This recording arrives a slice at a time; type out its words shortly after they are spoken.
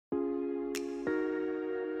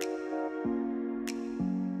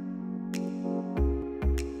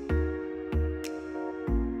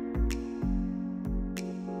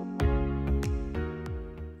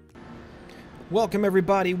Welcome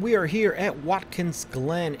everybody, we are here at Watkins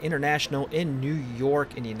Glen International in New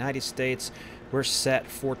York in the United States. We're set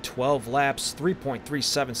for 12 laps,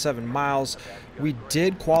 3.377 miles. We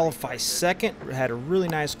did qualify second, we had a really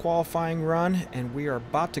nice qualifying run, and we are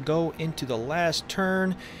about to go into the last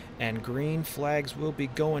turn, and green flags will be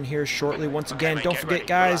going here shortly. Once again, don't forget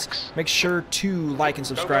guys, make sure to like and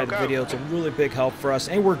subscribe to the video. It's a really big help for us,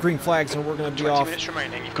 and we're green flags and we're going to be off.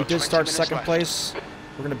 We did start second place.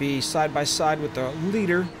 We're going to be side by side with the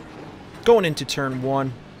leader going into turn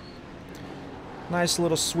one. Nice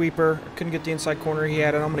little sweeper. Couldn't get the inside corner he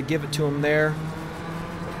had, and I'm going to give it to him there.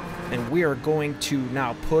 And we are going to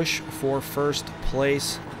now push for first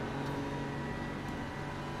place.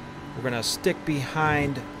 We're going to stick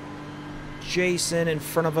behind Jason in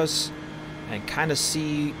front of us and kind of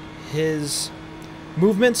see his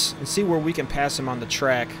movements and see where we can pass him on the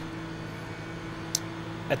track.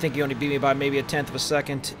 I think he only beat me by maybe a tenth of a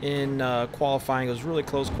second in qualifying. It was really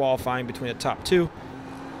close qualifying between the top two.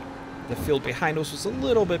 The field behind us was a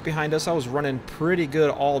little bit behind us. I was running pretty good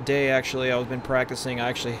all day, actually. I've been practicing. I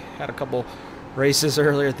actually had a couple races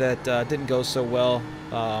earlier that didn't go so well,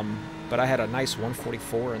 but I had a nice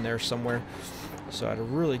 144 in there somewhere. So I had a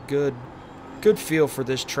really good feel for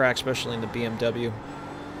this track, especially in the BMW.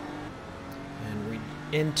 And we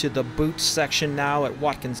into the boot section now at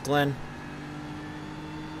Watkins Glen.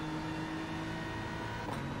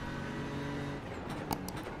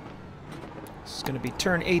 It's going to be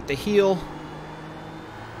turn 8, the heel.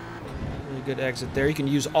 Really good exit there. You can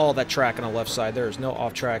use all that track on the left side. There is no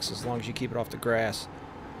off tracks as long as you keep it off the grass.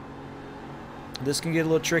 This can get a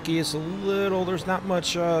little tricky. It's a little, there's not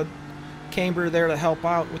much camber there to help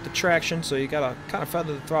out with the traction, so you got to kind of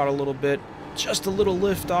feather the throttle a little bit. Just a little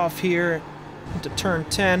lift off here into turn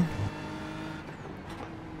 10.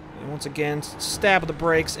 And once again, stab of the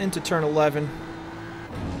brakes into turn 11.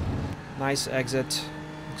 Nice exit.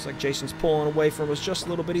 Looks like Jason's pulling away from us just a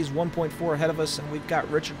little bit. He's 1.4 ahead of us, and we've got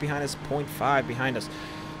Richard behind us, 0.5 behind us.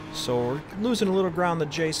 So we're losing a little ground to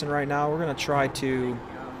Jason right now. We're going to try to...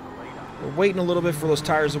 We're waiting a little bit for those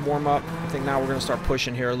tires to warm up. I think now we're going to start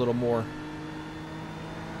pushing here a little more.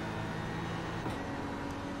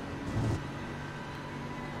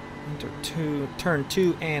 Into turn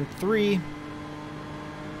 2 and 3.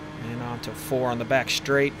 And on to 4 on the back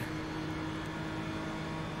straight.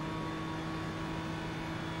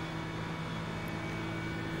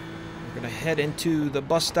 Going to head into the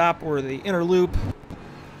bus stop or the inner loop.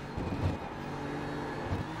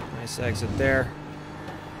 Nice exit there.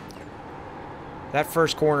 That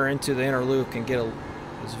first corner into the inner loop can get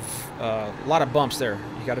a lot of bumps there.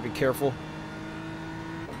 You got to be careful.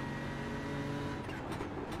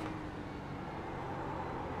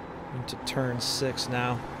 Into turn 6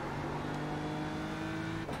 now.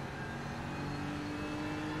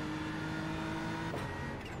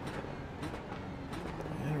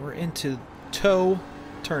 Into toe,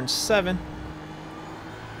 turn 7.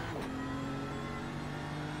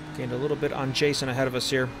 Gained a little bit on Jason ahead of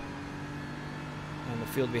us here. And the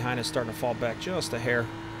field behind us starting to fall back just a hair.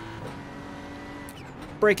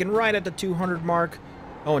 Braking right at the 200 mark.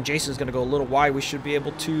 Oh, and Jason's going to go a little wide. We should be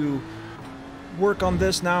able to work on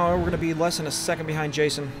this now. We're going to be less than a second behind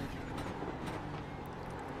Jason.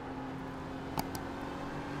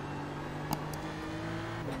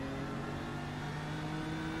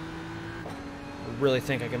 Really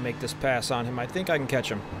think I can make this pass on him. I think I can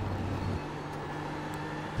catch him.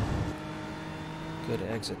 Good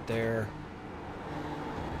exit there.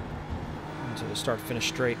 Into the start-finish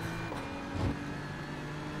straight.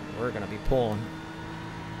 We're going to be pulling.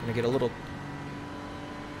 Going to get a little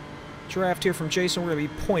draft here from Jason. We're going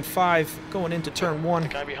to be 0.5 going into turn 1. The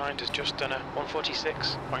guy behind has just done a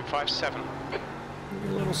 146.57.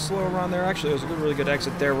 A little slow around there. Actually, it was a really good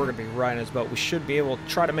exit there. We're going to be right in his belt. We should be able to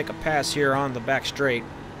try to make a pass here on the back straight.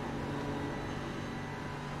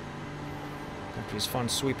 Got these fun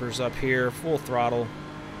sweepers up here, full throttle.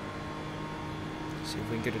 See if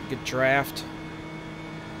we can get a good draft.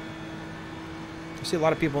 I see a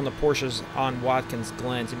lot of people in the Porsches on Watkins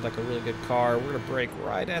Glen. Seems like a really good car. We're going to brake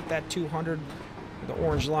right at that 200 with the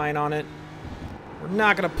orange line on it. We're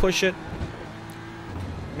not going to push it.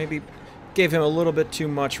 Maybe... Gave him a little bit too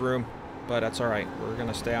much room, but that's all right. We're going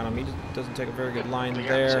to stay on him. He doesn't take a very good line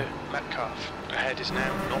there. Metcalf ahead is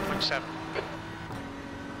now 0.7.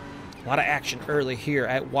 A lot of action early here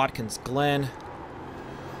at Watkins Glen.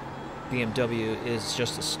 BMW is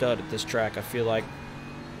just a stud at this track, I feel like.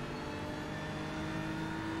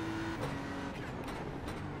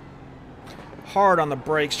 Hard on the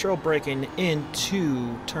brakes, trail braking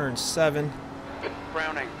into turn 7.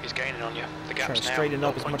 Browning is gaining on you. The gap's Try to now straighten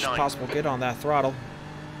up as much as possible. Get on that throttle.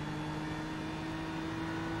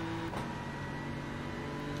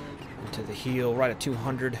 Into the heel, right at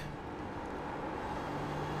 200. There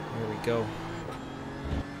we go.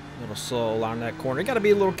 A little slow along that corner. You got to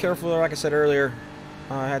be a little careful, like I said earlier.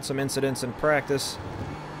 I had some incidents in practice.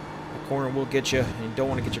 The corner will get you, and you don't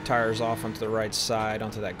want to get your tires off onto the right side,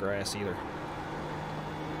 onto that grass either.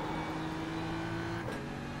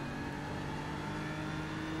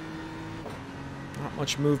 Not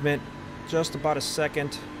much movement, just about a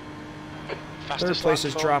second. Third place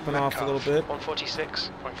is dropping off a little bit.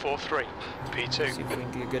 146.43, P2. See if we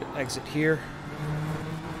can get a good exit here.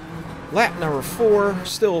 Lap number 4,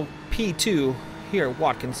 still P2 here at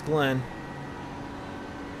Watkins Glen.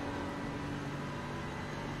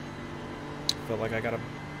 Feel like I got a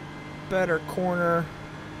better corner.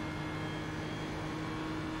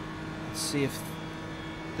 Let's see if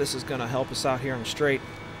this is going to help us out here on the straight.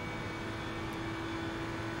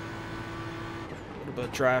 A little bit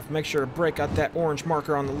of drive. Make sure to break out that orange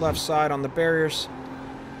marker on the left side on the barriers.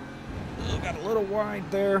 Got a little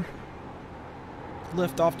wide there.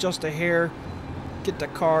 Lift off just a hair. Get the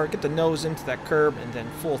car, get the nose into that curb, and then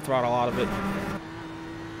full throttle out of it.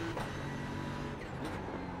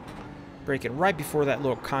 Braking right before that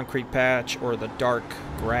little concrete patch or the dark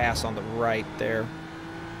grass on the right there.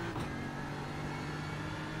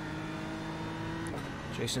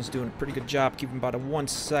 Jason's doing a pretty good job keeping about a 1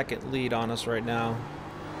 second lead on us right now.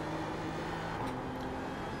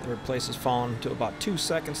 Third place has fallen to about 2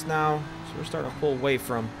 seconds now, so we're starting to pull away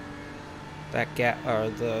from that gap,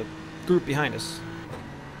 the group behind us.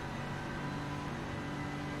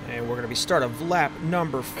 And we're going to be start of lap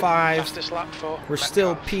number 5. Fastest lap for we're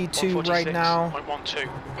still P2 right now. 146.12.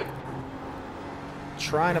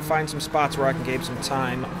 Trying to find some spots where I can gain some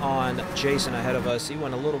time on Jason ahead of us. He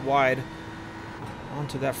went a little wide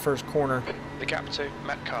onto that first corner. The gap to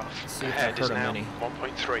Metcalf. See if Ahead that hurt is him now any.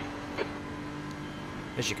 1.3.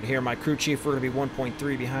 As you can hear, my crew chief, we're going to be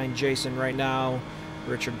 1.3 behind Jason right now.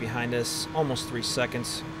 Richard behind us, almost 3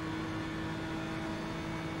 seconds.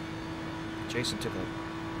 Jason took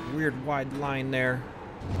a weird wide line there.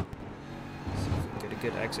 See if we can get a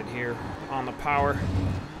good exit here on the power.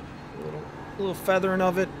 A little feathering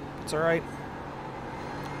of it. It's all right.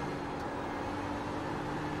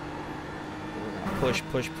 We're gonna push,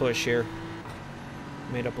 push, push here.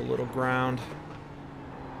 Made up a little ground.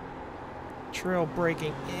 Trail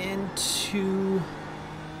braking into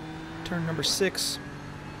turn number 6.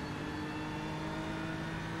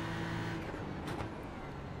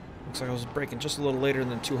 Looks like I was braking just a little later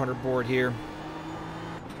than 200 board here.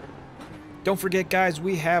 Don't forget, guys,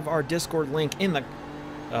 we have our Discord link in the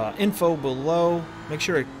info below. Make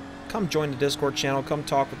sure to come join the Discord channel. Come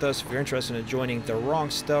talk with us. If you're interested in joining the Wrong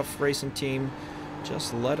Stuff racing team,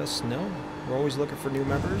 just let us know. We're always looking for new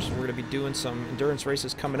members. We're going to be doing some endurance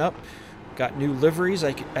races coming up. Got new liveries,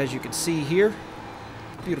 as you can see here.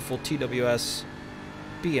 Beautiful TWS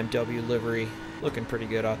BMW livery. Looking pretty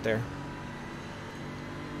good out there.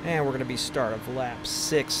 And we're going to be start of lap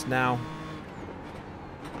 6 now.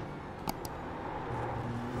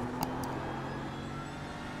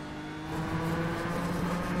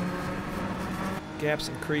 Gap's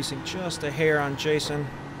increasing just a hair on Jason.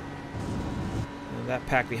 And that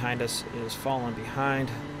pack behind us is falling behind.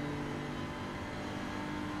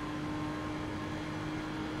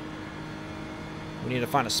 We need to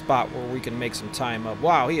find a spot where we can make some time up.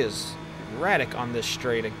 Wow, he is erratic on this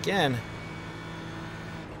straight again.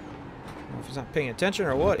 I don't know if he's not paying attention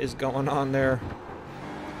or what is going on there.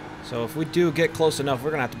 So if we do get close enough,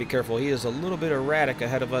 we're going to have to be careful. He is a little bit erratic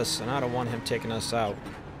ahead of us, and I don't want him taking us out.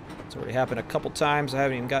 It's already happened a couple times. I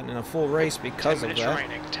haven't even gotten in a full race because of that. 10 minutes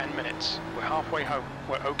remaining, 10 minutes. We're halfway home.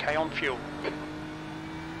 We're okay on fuel.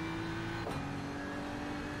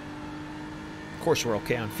 Of course we're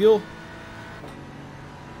okay on fuel.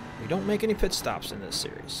 We don't make any pit stops in this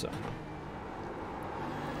series, so.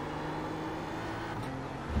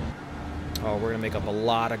 Oh, we're going to make up a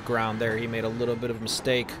lot of ground there. He made a little bit of a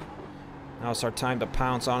mistake. Now it's our time to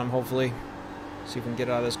pounce on him, hopefully. See if we can get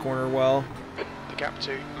out of this corner well. The gap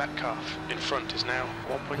to Metcalf in front is now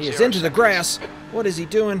 1.0. He is into the grass. What is he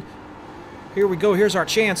doing? Here we go. Here's our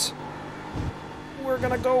chance. We're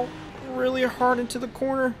going to go really hard into the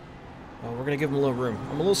corner. Oh, we're going to give him a little room.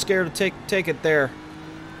 I'm a little scared to take it there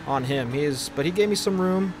on him. But he gave me some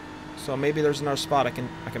room, so maybe there's another spot I can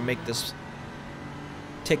make this,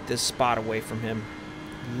 take this spot away from him.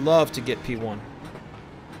 Love to get P1.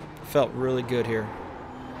 Felt really good here.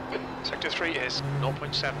 Sector 3 is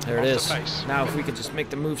 0.7. There it is. Now if we could just make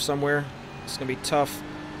the move somewhere. It's going to be tough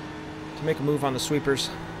to make a move on the sweepers.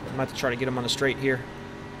 I'm about to try to get him on the straight here.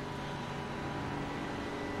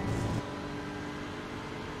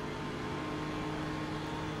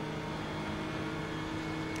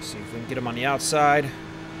 See if we can get him on the outside.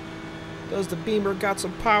 Does the Beamer got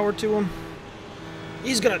some power to him?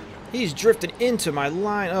 He's drifting into my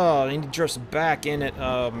line. Oh, and he drifts back in it.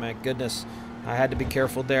 Oh my goodness. I had to be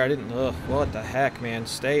careful there. I didn't, ugh, what the heck, man.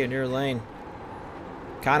 Stay in your lane.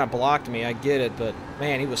 Kind of blocked me, I get it, but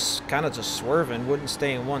man, he was kind of just swerving, wouldn't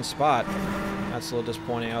stay in one spot. That's a little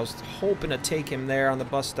disappointing. I was hoping to take him there on the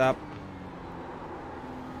bus stop.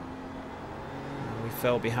 We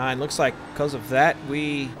fell behind. Looks like because of that,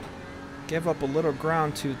 we gave up a little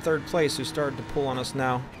ground to third place, who started to pull on us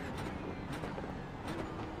now.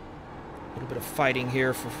 A little bit of fighting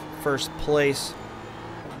here for first place.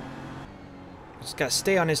 Just got to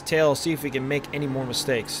stay on his tail, see if we can make any more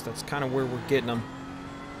mistakes. That's kind of where we're getting him.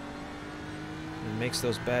 He makes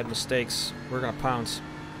those bad mistakes, we're going to pounce.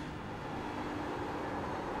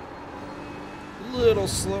 A little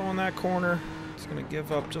slow on that corner. It's going to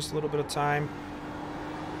give up just a little bit of time.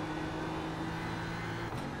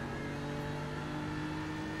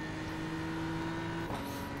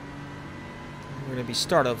 We're going to be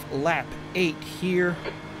start of lap 8 here.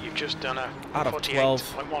 You've just done a out of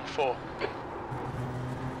 48.14.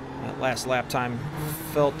 That last lap time,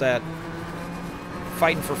 felt that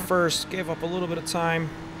fighting for first, gave up a little bit of time.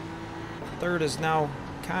 Third is now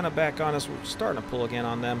kind of back on us. We're starting to pull again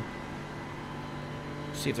on them.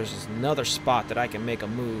 See if there's another spot that I can make a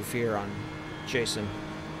move here on Jason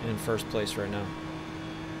in first place right now.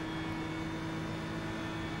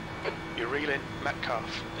 You're reeling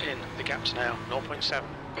Metcalf in. The gap's now 0.7.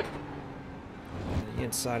 The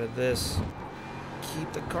inside of this.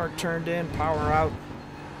 Keep the car turned in, power out.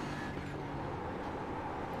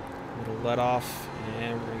 Little let off,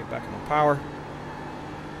 and we're going to get back on the power.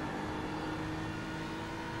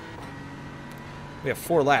 We have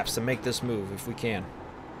 4 laps to make this move if we can.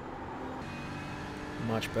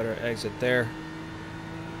 Much better exit there.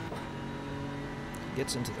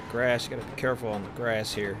 Gets into the grass. You got to be careful on the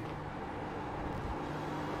grass here.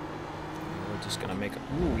 We're just going to make a...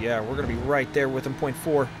 Ooh, yeah, we're going to be right there with him.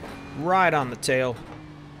 0.4. Right on the tail.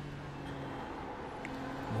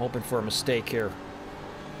 I'm hoping for a mistake here.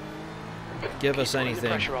 Give us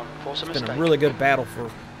anything. It's been a really good battle for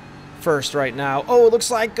first right now. Oh, it looks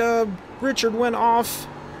like Richard went off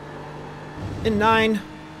in 9.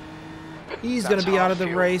 He's going to be out of the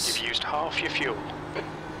race. You've used half your fuel.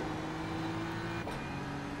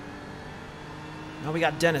 Now we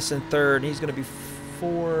got Dennis in third. He's going to be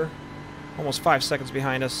almost 5 seconds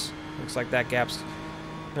behind us. Looks like that gap's...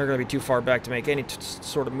 They're going to be too far back to make any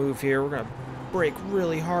sort of move here. We're going to brake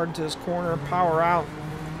really hard into this corner, power out.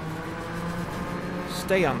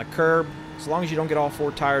 Stay on the curb. As long as you don't get all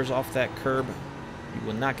 4 tires off that curb, you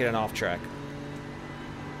will not get an off track.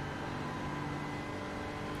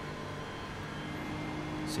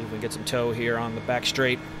 See if we can get some toe here on the back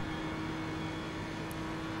straight.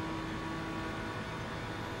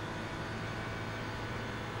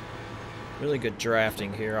 Really good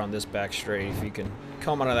drafting here on this back straight. If you can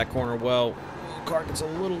come out of that corner well. Car gets a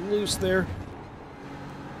little loose there.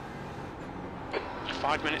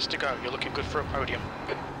 5 minutes to go. You're looking good for a podium.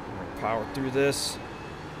 Power through this.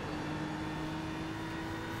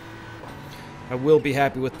 I will be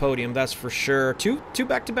happy with podium, that's for sure. Two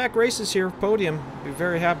back-to-back races here, podium. Be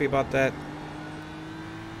very happy about that.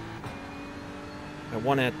 That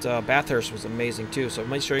one at Bathurst was amazing too, so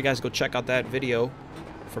make sure you guys go check out that video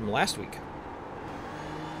from last week.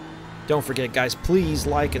 Don't forget, guys, please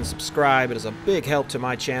like and subscribe. It is a big help to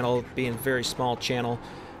my channel, being a very small channel.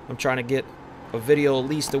 I'm trying to get a video at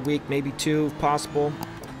least a week, maybe 2 if possible.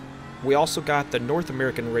 We also got the North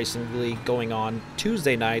American Racing League going on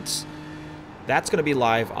Tuesday nights. That's going to be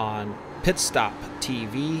live on Pit Stop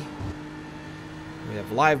TV. We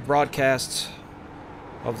have live broadcasts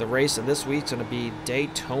of the race, and this week's going to be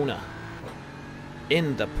Daytona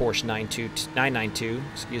in the Porsche 992,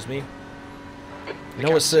 excuse me.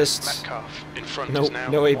 No assist,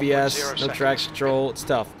 no ABS, no traction control. It's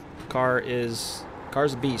tough. Car's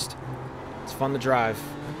a beast. It's fun to drive.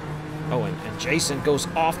 Oh, and Jason goes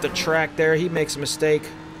off the track there. He makes a mistake.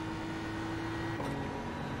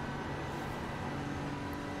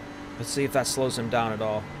 Let's see if that slows him down at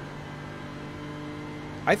all.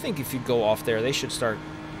 I think if you go off there, they should start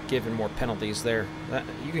giving more penalties there.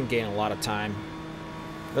 You can gain a lot of time.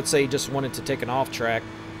 Let's say you just wanted to take an off track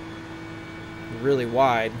really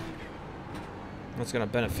wide. That's going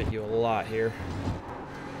to benefit you a lot here.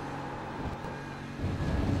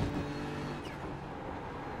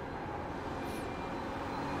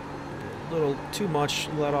 A little too much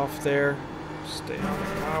let off there. Stay on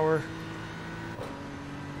the power.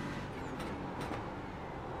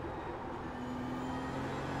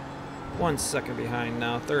 One second behind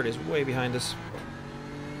now. Third is way behind us.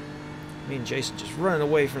 Me and Jason just running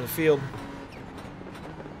away from the field.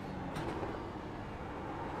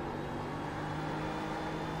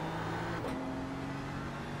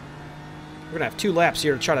 We're going to have 2 laps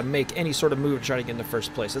here to try to make any sort of move to try to get into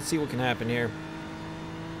first place. Let's see what can happen here.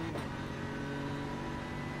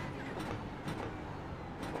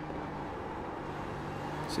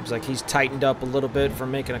 Seems like he's tightened up a little bit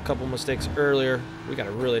from making a couple mistakes earlier. We got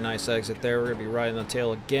a really nice exit there. We're going to be riding the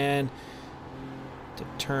tail again to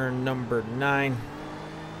turn number 9.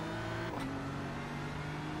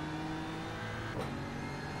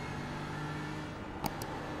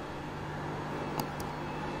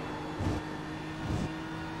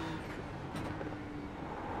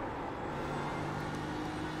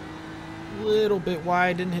 Little bit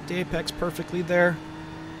wide, didn't hit the apex perfectly there.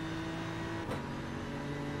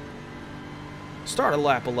 Start of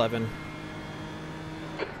lap 11.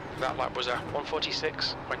 That lap was a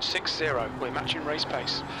 1:46.60. We're matching race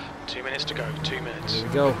pace. 2 minutes to go. 2 minutes. Here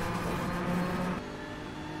we go.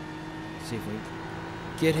 Let's see if we can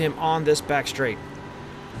get him on this back straight.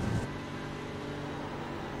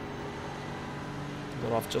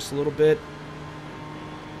 Let off just a little bit.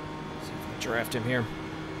 Let's see if we can draft him here.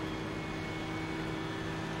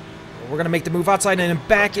 We're going to make the move outside and then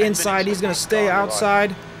back inside. He's going to stay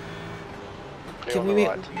outside. Can we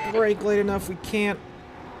brake late enough? We can't.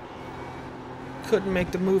 Couldn't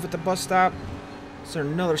make the move at the bus stop. Is there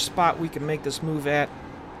another spot we can make this move at?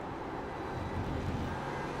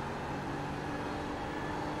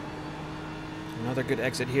 Another good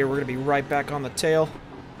exit here. We're going to be right back on the tail.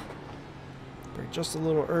 Brake just a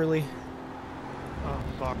little early. Oh,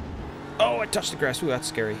 fuck. Oh, I touched the grass. Ooh, that's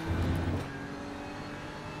scary.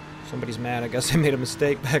 Somebody's mad. I guess I made a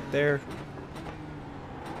mistake back there.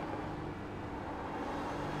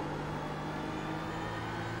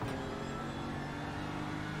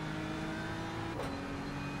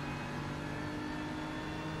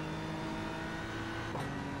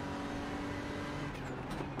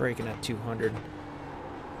 Braking at 200.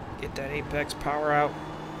 Get that apex power out.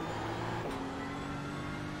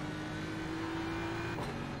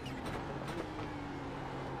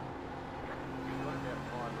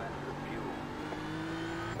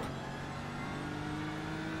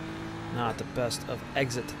 Not the best of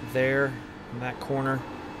exit there in that corner.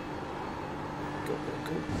 Go, go,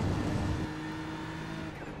 go.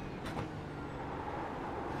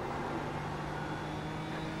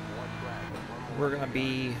 We're going to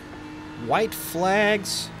be white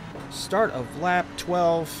flags. Start of lap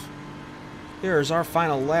 12. Here's our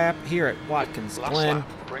final lap here at Watkins Glen.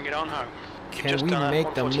 Bring it on home. Can we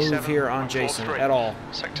make the move here on Jason at all?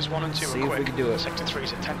 Sectors 1 and 2 See if we can do it. Sector 3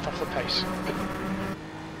 is a 10th off the pace.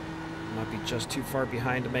 Might be just too far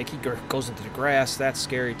behind to make. He goes into the grass. That's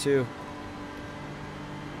scary too.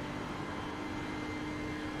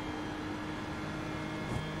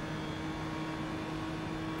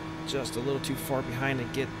 Just a little too far behind to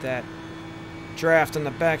get that draft in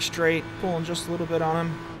the back straight. Pulling just a little bit on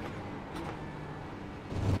him.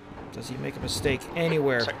 Does he make a mistake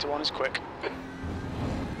anywhere? Sector 1 is quick.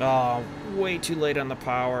 Oh, way too late on the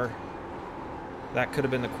power. That could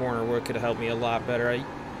have been the corner where it could have helped me a lot better. I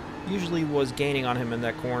usually was gaining on him in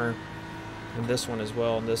that corner. And this one as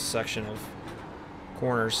well, in this section of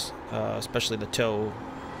corners. Especially the toe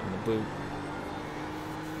and the boot.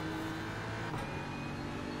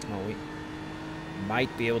 Oh, we might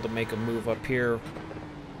be able to make a move up here.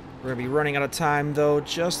 We're going to be running out of time, though.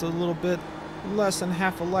 Just a little bit less than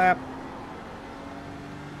half a lap.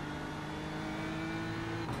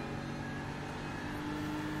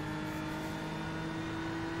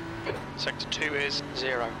 Sector 2 is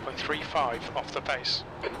 0.35 off the pace.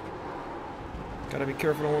 Gotta be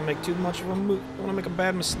careful. I don't want to make too much of a move. I don't want to make a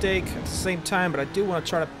bad mistake at the same time, but I do want to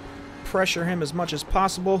try to pressure him as much as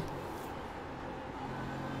possible.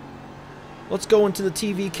 Let's go into the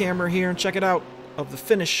TV camera here and check it out of the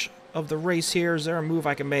finish of the race here. Is there a move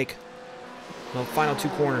I can make? The final 2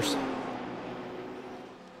 corners.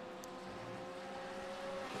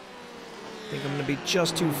 I think I'm going to be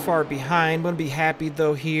just too far behind. I'm going to be happy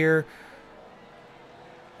though here.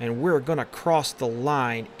 And we're going to cross the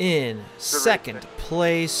line in second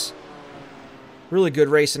place. Really good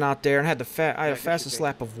racing out there. And had I had a fastest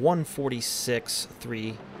lap of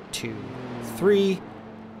 1:46.323.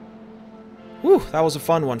 Whew, that was a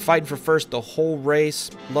fun one. Fighting for first the whole race.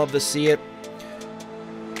 Love to see it.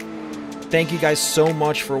 Thank you guys so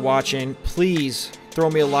much for watching. Please throw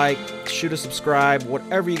me a like, shoot a subscribe,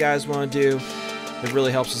 whatever you guys want to do. It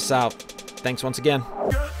really helps us out. Thanks once again.